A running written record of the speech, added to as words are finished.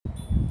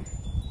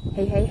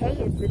Hey, hey, hey,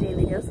 it's the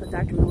Daily Dose with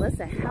Dr.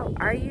 Melissa. How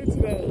are you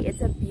today?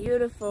 It's a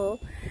beautiful,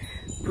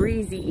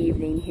 breezy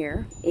evening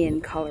here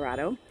in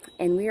Colorado,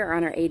 and we are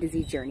on our A to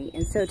Z journey.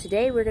 And so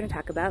today we're going to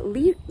talk about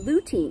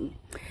lutein.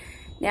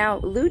 Now,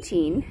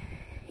 lutein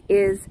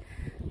is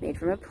made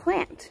from a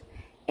plant,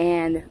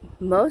 and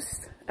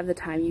most of the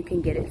time you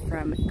can get it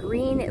from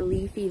green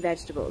leafy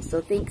vegetables.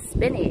 So think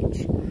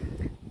spinach.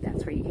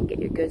 That's where you can get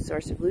your good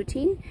source of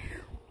lutein.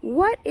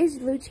 What is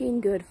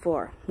lutein good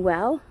for?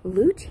 Well,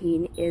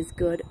 lutein is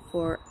good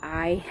for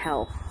eye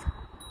health.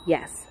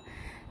 Yes.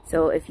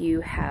 So if you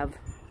have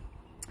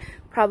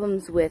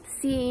problems with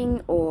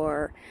seeing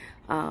or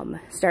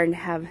starting to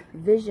have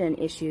vision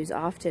issues,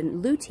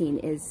 often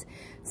lutein is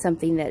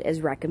something that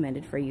is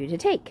recommended for you to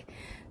take.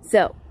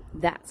 So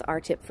that's our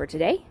tip for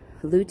today.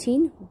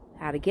 Lutein,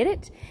 how to get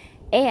it,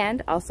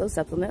 and also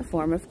supplement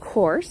form, of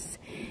course.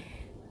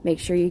 Make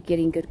sure you're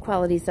getting good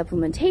quality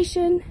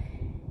supplementation.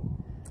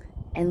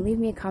 And leave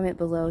me a comment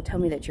below. Tell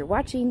me that you're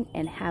watching,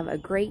 and have a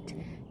great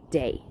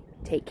day.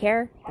 Take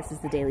care. This is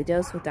the Daily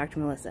Dose with Dr.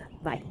 Melissa.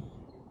 Bye.